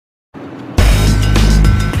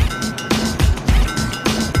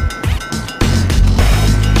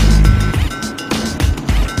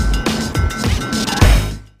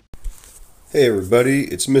Hey everybody,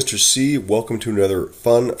 it's Mr. C. Welcome to another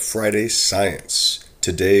Fun Friday Science.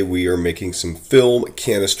 Today we are making some film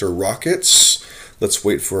canister rockets. Let's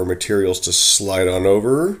wait for our materials to slide on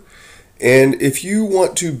over. And if you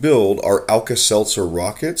want to build our alka-seltzer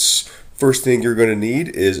rockets, first thing you're going to need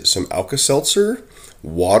is some alka-seltzer,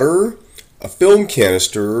 water, a film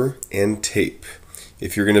canister, and tape.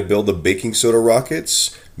 If you're going to build the baking soda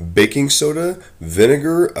rockets, baking soda,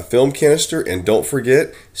 vinegar, a film canister, and don't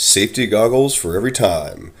forget, safety goggles for every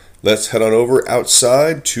time. Let's head on over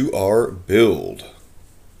outside to our build.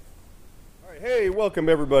 All right, hey, welcome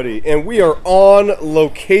everybody. And we are on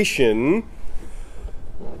location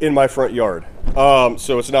in my front yard.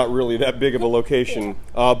 So it's not really that big of a location.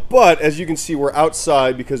 But as you can see, we're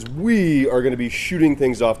outside because we are going to be shooting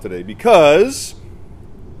things off today. Because,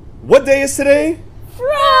 what day is today?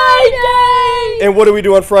 Friday! And what do we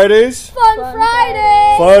do on Fridays? Fun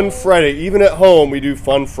Friday! Fun Friday. Even at home, we do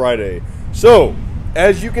Fun Friday. So,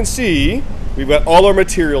 as you can see, we've got all our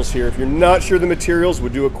materials here. If you're not sure the materials,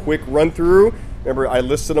 we'll do a quick run through. Remember, I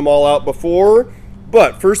listed them all out before.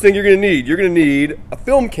 But first thing you're going to need a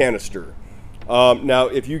film canister. Now,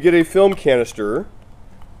 if you get a film canister,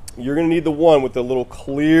 you're going to need the one with the little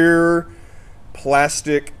clear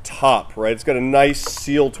plastic top, right? It's got a nice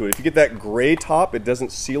seal to it. If you get that gray top, it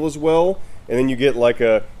doesn't seal as well, and then you get like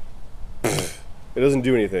a, it doesn't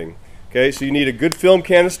do anything. Okay, so you need a good film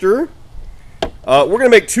canister. We're going to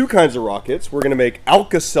make two kinds of rockets. We're going to make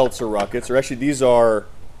alka-seltzer rockets, or actually these are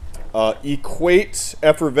Equate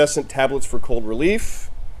effervescent tablets for cold relief,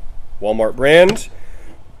 Walmart brand.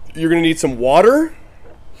 You're going to need some water,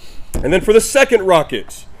 and then for the second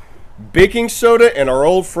rocket, baking soda and our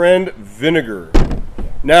old friend vinegar.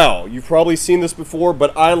 Now, you've probably seen this before,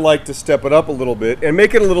 but I like to step it up a little bit and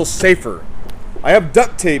make it a little safer. I have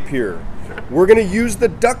duct tape here. We're going to use the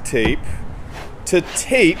duct tape to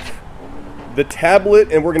tape the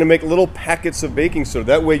tablet, and we're going to make little packets of baking soda.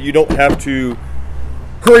 That way you don't have to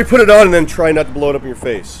hurry, put it on, and then try not to blow it up in your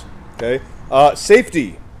face. Okay?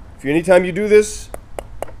 Safety. Anytime you do this,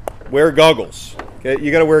 wear goggles. Okay?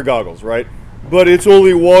 You got to wear goggles, right? But it's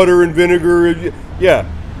only water and vinegar. Yeah.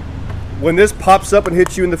 When this pops up and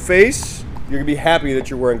hits you in the face, you're going to be happy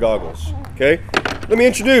that you're wearing goggles. Okay? Let me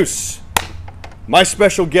introduce my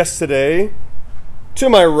special guest today. To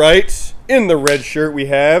my right, in the red shirt, we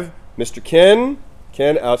have Mr. Ken.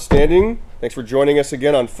 Ken, outstanding. Thanks for joining us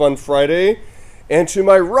again on Fun Friday. And to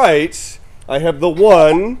my right, I have the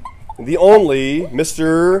one, the only,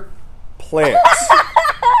 Mr. Plant.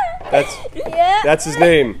 That's his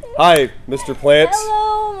name. Hi, Mr. Plant.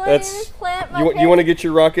 Hello, my name is Plant. You want to get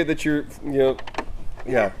your rocket that you're,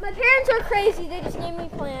 yeah. My parents are crazy. They just named me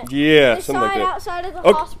Plant. Yeah, they something like that. Outside of the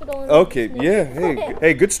hospital. Okay, yeah.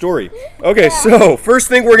 Hey, good story. Okay, so first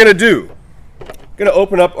thing we're gonna do, gonna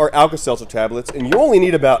open up our alka-seltzer tablets, and you only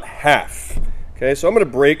need about half. Okay, so I'm gonna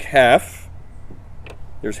break half.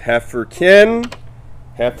 There's half for Ken,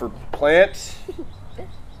 half for Plant,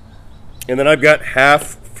 and then I've got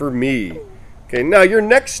half for me. Okay, now your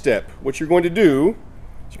next step, what you're going to do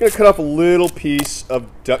is you're going to cut off a little piece of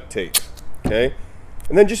duct tape, okay?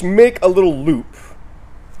 And then just make a little loop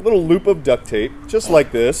of duct tape, just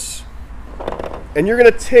like this. And you're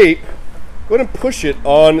going to tape, go ahead and push it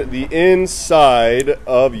on the inside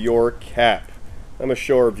of your cap. I'm going to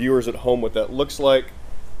show our viewers at home what that looks like.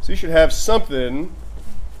 So you should have something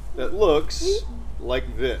that looks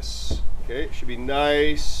like this, okay? It should be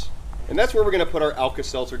nice. And that's where we're going to put our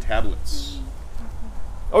alka-seltzer tablets.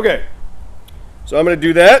 Okay, so I'm going to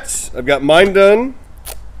do that. I've got mine done.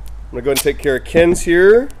 I'm going to go ahead and take care of Ken's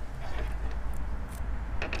here.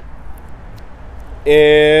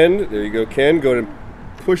 And there you go, Ken. Go ahead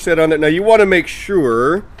and push that on there. Now you want to make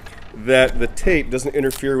sure that the tape doesn't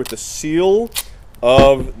interfere with the seal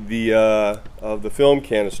of the film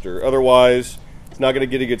canister. Otherwise, it's not going to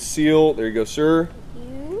get a good seal. There you go, sir.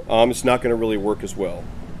 It's not going to really work as well.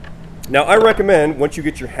 Now, I recommend, once you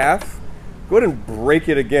get your half, go ahead and break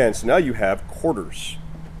it again. So now you have quarters.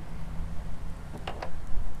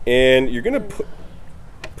 And you're going to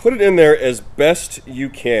put it in there as best you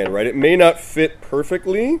can, right? It may not fit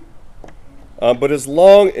perfectly, but as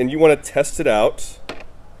long, and you want to test it out,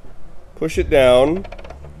 push it down,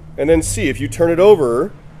 and then see if you turn it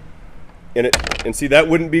over, and see, that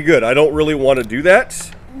wouldn't be good. I don't really want to do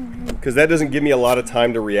that, because that doesn't give me a lot of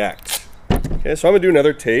time to react. Okay, so I'm going to do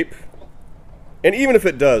another tape. And even if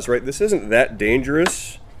it does, right, this isn't that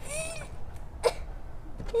dangerous.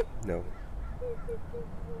 No.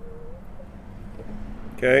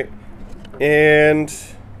 Okay. And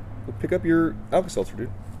pick up your alka-seltzer, dude.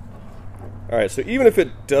 All right, so even if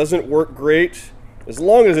it doesn't work great, as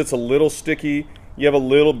long as it's a little sticky, you have a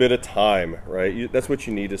little bit of time, right? That's what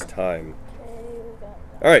you need is time.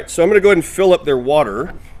 All right, so I'm going to go ahead and fill up their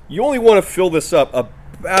water. You only want to fill this up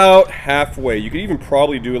about halfway. You could even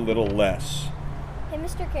probably do a little less. Hey,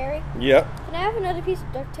 Mr. Carey? Yep. Can I have another piece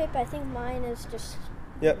of duct tape? I think mine is just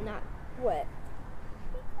not wet.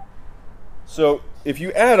 So if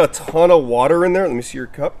you add a ton of water in there, let me see your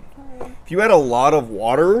cup. If you add a lot of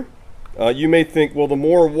water, you may think, well, the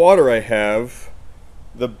more water I have,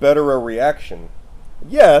 the better a reaction.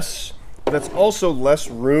 Yes, but that's also less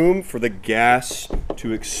room for the gas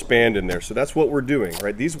to expand in there. So that's what we're doing,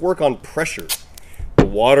 right? These work on pressure. The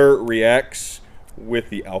water reacts with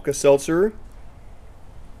the alka-seltzer.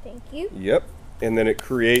 Thank you. Yep. And then it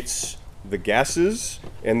creates the gases,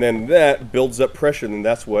 and then that builds up pressure, and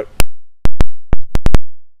that's what...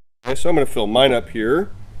 Okay, so I'm going to fill mine up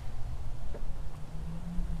here.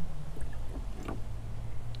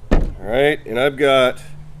 All right, and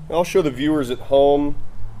I'll show the viewers at home,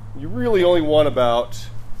 you really only want about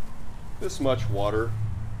this much water.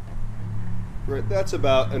 Right, that's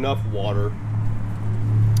about enough water.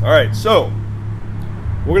 All right, so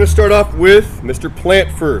we're going to start off with Mr.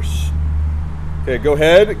 Plant first. Okay, go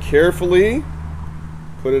ahead, carefully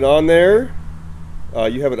put it on there.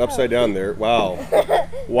 You have it upside down there. Wow.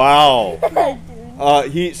 Wow. I'll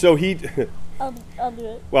do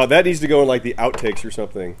it. Wow, that needs to go in like the outtakes or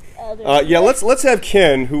something. I'll do it. Yeah, let's have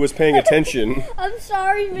Ken, who was paying attention. I'm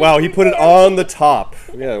sorry, Mr. Wow, he put it on the top.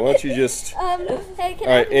 Yeah, why don't you just... Hey, can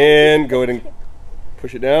All right, and go ahead and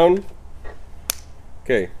push it down.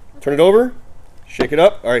 Okay, turn it over, shake it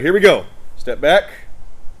up. All right, here we go. Step back.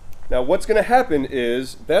 Now what's going to happen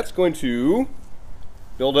is that's going to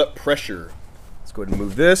build up pressure. Let's go ahead and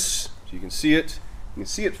move this so you can see it. You can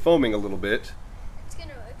see it foaming a little bit. It's going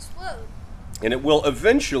to explode. And it will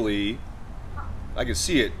eventually, I can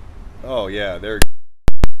see it. Oh yeah, there.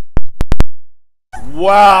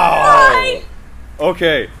 Wow!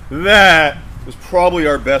 Okay, that was probably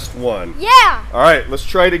our best one. Yeah! All right, let's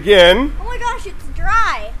try it again. Oh my gosh, it's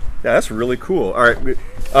dry. Yeah, that's really cool. All right,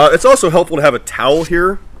 it's also helpful to have a towel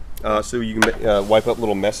here so you can wipe up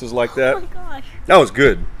little messes like that. Oh my gosh. That was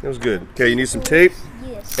good. That was good. Okay, you need some tape.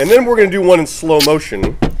 Yes. And then we're going to do one in slow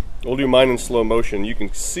motion. We'll do mine in slow motion. You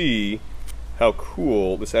can see how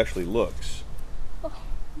cool this actually looks. Oh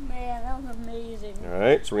man, that was amazing. All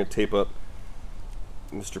right, so we're going to tape up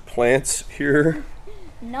Mr. Plants here.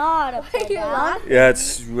 Not upside down. Yeah,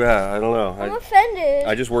 I don't know. I'm offended.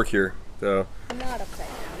 I just work here, so. Not upside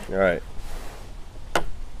down. All right.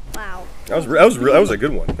 Wow. That was a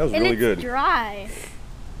good one. That was really good. It's dry.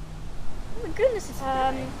 Oh my goodness, it's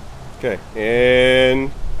Okay,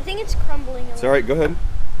 and I think it's crumbling. it's all right. Go ahead.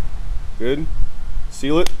 Good.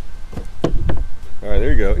 Seal it. All right,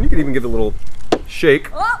 there you go. And you can even give it a little shake.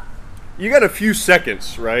 Oh! You got a few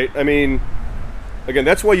seconds, right? I mean, again,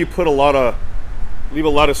 that's why you put leave a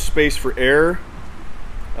lot of space for air.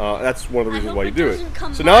 That's one of the reasons why you do it.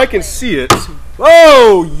 So now I can see it.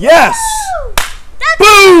 Oh, yes! That's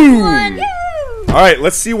Boom! one. All right,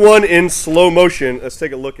 let's see one in slow motion. Let's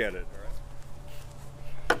take a look at it.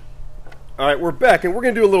 All right, we're back, and we're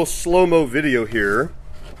going to do a little slow-mo video here.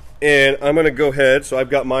 And I'm going to go ahead, so I've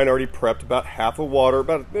got mine already prepped, about half of water,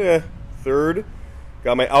 about a third.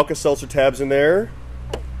 Got my alka-seltzer tabs in there.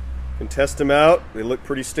 Can test them out. They look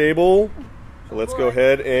pretty stable. So let's go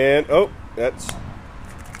ahead and,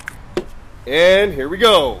 and here we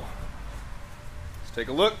go. Let's take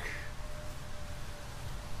a look.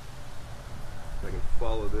 If I can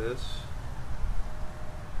follow this.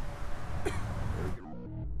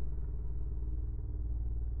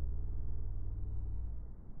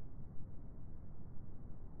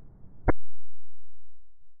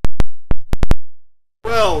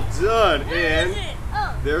 Well done, and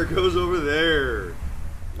there it goes over there.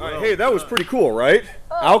 All right, hey, that was pretty cool, right?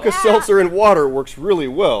 Alka-seltzer and water works really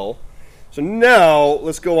well. So now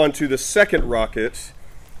let's go on to the second rocket.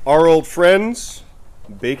 Our old friends,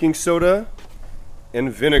 baking soda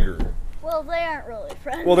and vinegar. Well, they aren't really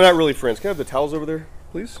friends. Well, they're not really friends. Can I have the towels over there,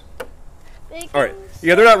 please? Baking All right.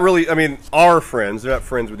 Yeah, they're not really, our friends. They're not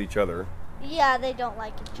friends with each other. Yeah, they don't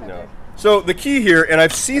like each other. No. So the key here, and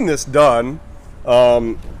I've seen this done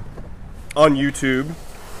on YouTube,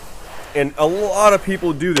 and a lot of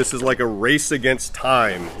people do this as like a race against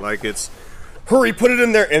time. Like it's, hurry, put it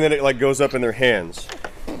in there, and then it like goes up in their hands.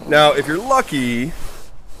 Now, if you're lucky,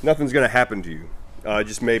 nothing's gonna happen to you. It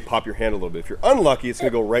just may pop your hand a little bit. If you're unlucky, it's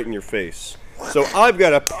gonna go right in your face. So I've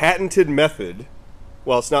got a patented method,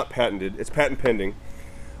 well, it's not patented, it's patent pending,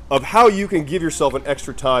 of how you can give yourself an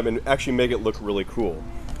extra time and actually make it look really cool.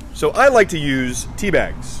 So I like to use tea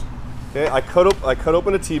bags. Okay, I cut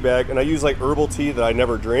open a tea bag, and I use like herbal tea that I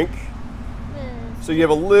never drink. So you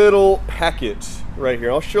have a little packet right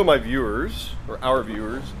here. I'll show my viewers, or our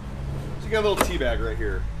viewers. So you got a little tea bag right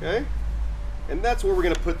here, okay? And that's where we're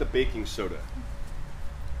gonna put the baking soda.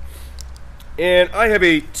 And I have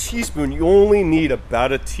a teaspoon. You only need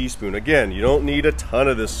about a teaspoon. Again, you don't need a ton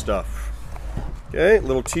of this stuff. Okay,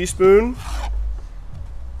 little teaspoon.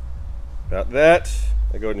 About that.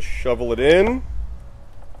 I go ahead and shovel it in.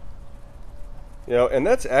 You know, and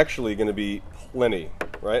that's actually gonna be plenty,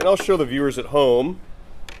 right? And I'll show the viewers at home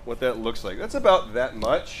what that looks like. That's about that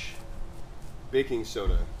much baking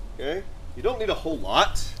soda, okay? You don't need a whole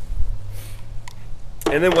lot.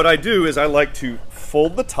 And then what I do is I like to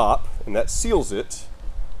fold the top, and that seals it,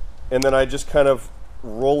 and then I just kind of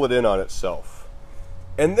roll it in on itself.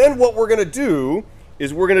 And then what we're gonna do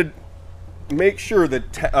is we're gonna make sure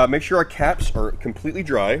that make sure our caps are completely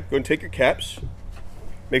dry. Go and take your caps.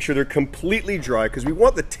 Make sure they're completely dry because we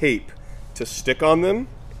want the tape to stick on them.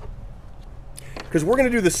 Because we're going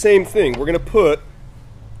to do the same thing. We're going to put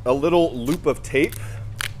a little loop of tape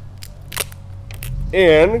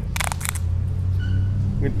and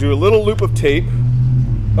we're going to do a little loop of tape.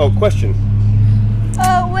 Oh, question.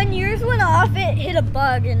 When yours went off, it hit a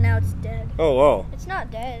bug and now it's dead. Oh, wow. It's not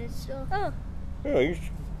dead. It's still. Oh. Yeah, you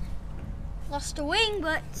Lost a wing,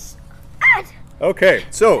 but. Okay,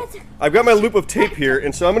 so I've got my loop of tape here,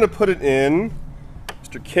 and so I'm going to put it in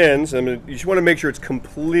Mr. Ken's. You just want to make sure it's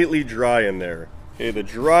completely dry in there. Okay, the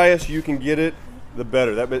driest you can get it, the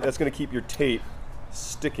better. That's going to keep your tape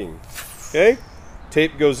sticking. Okay,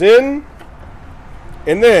 tape goes in,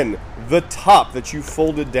 and then the top that you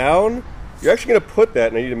folded down, you're actually going to put that,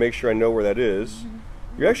 and I need to make sure I know where that is.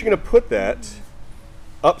 You're actually going to put that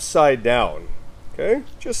upside down. Okay,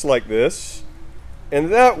 just like this,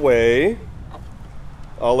 and that way.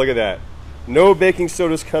 Oh, look at that. No baking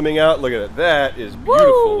soda's coming out. Look at it. That is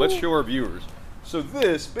beautiful. Woo! Let's show our viewers. So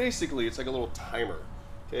this, basically, it's like a little timer.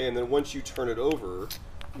 Okay, and then once you turn it over,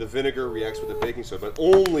 the vinegar reacts with the baking soda, but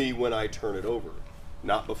only when I turn it over,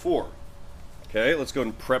 not before. Okay, let's go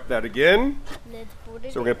and prep that again. So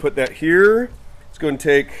we're going to put that here. Let's go and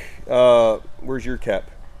take, where's your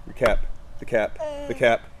cap? Your cap. The cap. The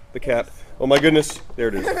cap. The cap. Oh my goodness. There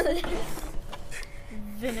it is.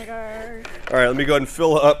 Vinegar. All right, let me go ahead and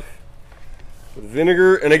fill up with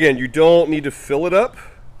vinegar. And again, you don't need to fill it up.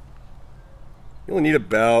 You only need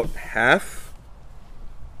about half.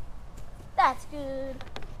 That's good.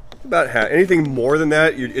 About half. Anything more than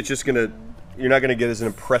that, it's just gonna. You're not gonna get as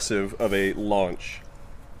impressive of a launch.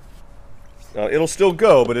 It'll still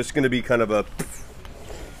go, but it's gonna be kind of a.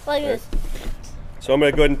 Like this. So I'm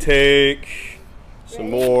gonna go ahead and take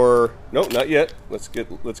some more. Nope, not yet. Let's get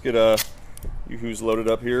who's loaded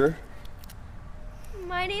up here?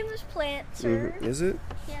 My name is Plant, sir. Is it?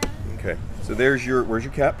 Yeah. Okay. So where's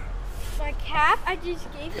your cap? My cap? I just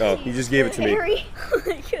gave it to you. Oh, you just gave it to me.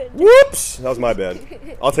 Good. Whoops! That was my bad.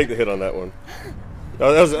 I'll take the hit on that one.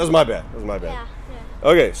 Oh, that was my bad. That was my bad. Yeah.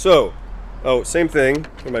 Okay, so, same thing.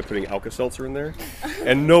 Am I putting alka-seltzer in there?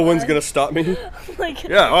 And no one's gonna stop me? Oh my God.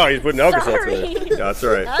 Yeah, oh, he's putting alka-seltzer in there. Yeah, that's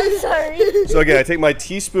all right. I'm sorry. So again, I take my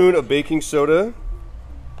teaspoon of baking soda,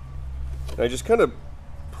 and I just kind of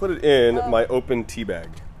put it in my open tea bag.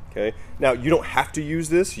 Okay. Now you don't have to use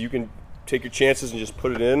this. You can take your chances and just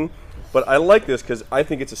put it in. But I like this because I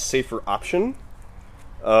think it's a safer option.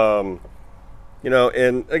 You know,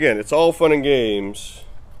 and again, it's all fun and games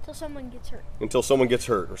Until someone gets hurt. until someone gets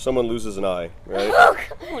hurt or someone loses an eye, right? Oh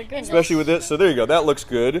my goodness. Especially with this. So there you go. That looks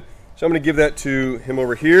good. So I'm going to give that to him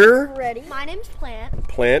over here. Ready? My name's Plant.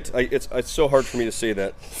 Plant. It's so hard for me to say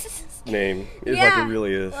that name. It's like it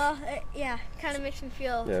really is. Well, yeah, kind of makes me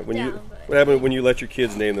feel When down. what happens when you let your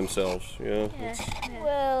kids name themselves? Yeah.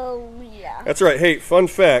 Well, yeah. That's right. Hey, fun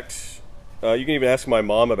fact. You can even ask my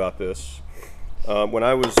mom about this. When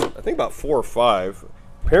I was, I think about 4 or 5,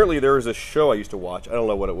 apparently there was a show I used to watch. I don't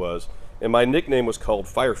know what it was. And my nickname was called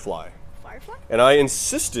Firefly. Firefly? And I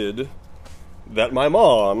insisted that my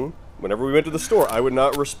mom, whenever we went to the store, I would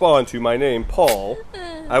not respond to my name, Paul.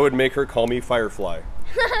 I would make her call me Firefly.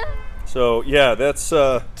 So, yeah, that's...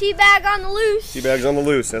 Teabag on the loose. Teabag's on the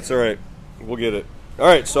loose. That's all right. We'll get it. All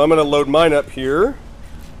right, so I'm going to load mine up here.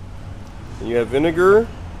 And you have vinegar.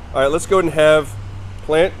 All right, let's go ahead and have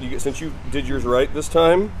Plant. Since you did yours right this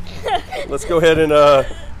time, let's go ahead and,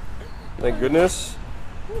 thank goodness.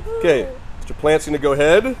 Okay, Mr. Plant's going to go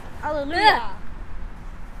ahead. Hallelujah.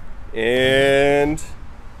 And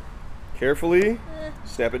carefully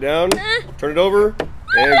snap it down, turn it over,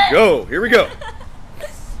 and go. Here we go.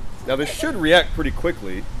 Now this should react pretty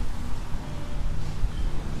quickly.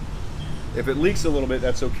 If it leaks a little bit,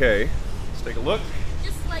 that's okay. Let's take a look.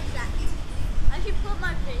 Just like that. I should put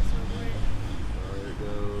my face over it. There it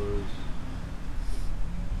goes.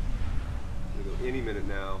 any minute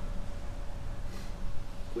now.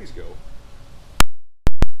 Please go.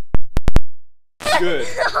 Good.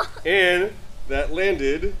 And that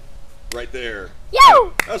landed right there.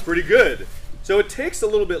 Yo! That was pretty good. So it takes a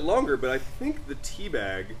little bit longer, but I think the tea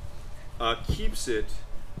bag keeps it.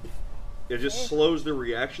 It just slows the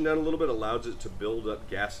reaction down a little bit, allows it to build up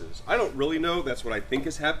gases. I don't really know. That's what I think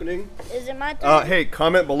is happening. Is it my turn? Hey,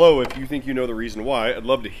 comment below if you think you know the reason why. I'd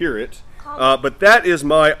love to hear it. But that is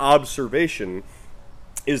my observation,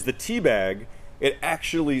 is the tea bag, it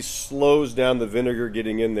actually slows down the vinegar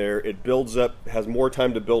getting in there. It builds up, has more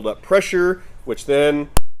time to build up pressure, which then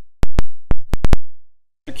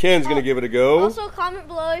Ken's going to give it a go. Also, comment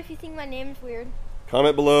below if you think my name is weird.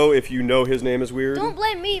 Comment below if you know his name is weird. Don't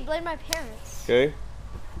blame me, blame my parents. Okay.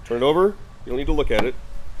 Turn it over. You don't need to look at it.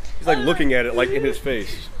 He's like looking at it like in his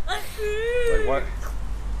face. Like what?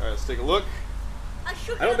 All right, let's take a look. I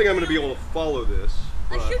don't think I'm going to be able to follow this.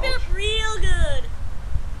 I shook it up real good.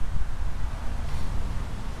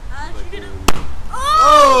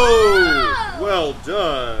 Oh! Well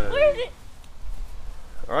done. Where did it?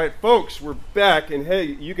 All right, folks, we're back, and hey,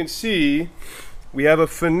 you can see we have a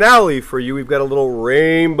finale for you. We've got a little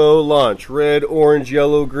rainbow launch. Red, orange,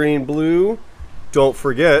 yellow, green, blue. Don't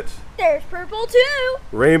forget, There's purple too.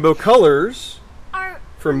 rainbow colors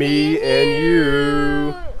for me and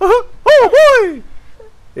you. Oh boy!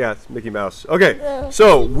 Yeah, it's Mickey Mouse. Okay,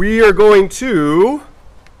 so we are going to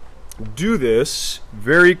do this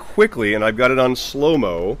very quickly, and I've got it on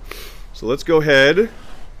slow-mo. So let's go ahead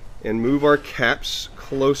and move our caps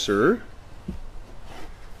closer.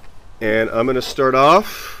 And I'm going to start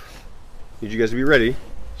off. Need you guys to be ready.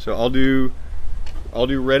 So I'll do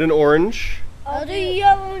red and orange. I'll do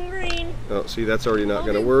yellow and green. Oh, see, that's already not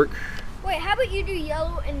going to work. Wait, how about you do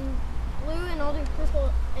yellow and blue, and I'll do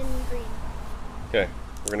purple and green. Okay,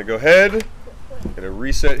 we're going to go ahead. Get a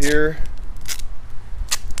reset here.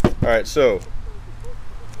 All right, so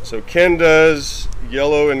Ken does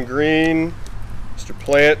yellow and green. Mr.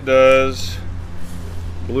 Plant does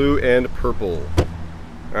blue and purple.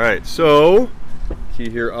 All right, so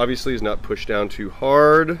key here obviously is not push down too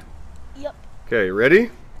hard. Yep. Okay,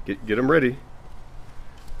 ready? Get them ready.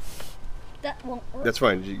 That won't work. That's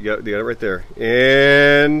fine. You got it right there.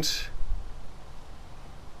 And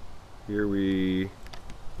here we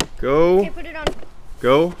go. Okay, put it on.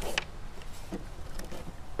 Go.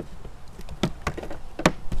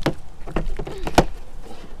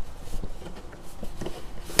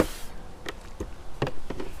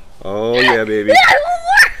 Oh yeah, baby.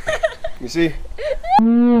 You see?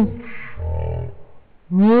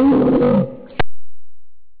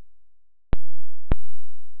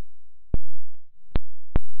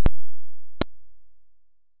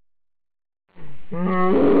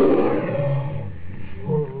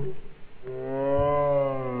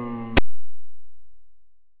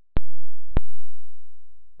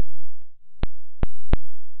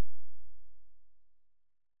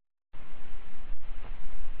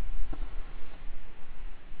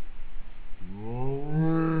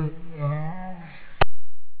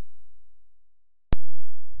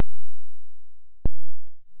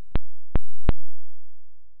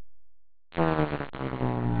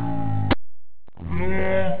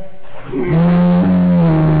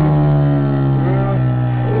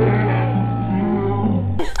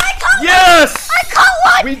 Yes! I caught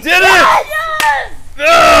one! We did it! Yes!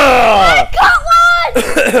 Ah! I caught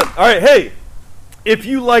one! All right, hey, if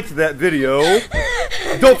you liked that video,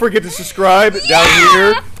 don't forget to subscribe down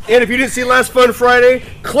here. And if you didn't see last Fun Friday,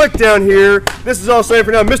 click down here. This is all saying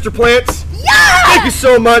for now, Mr. Plants. Yeah! Thank you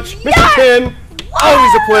so much. Mr. Ken,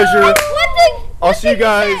 always a pleasure. One thing. I'll see you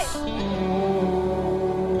guys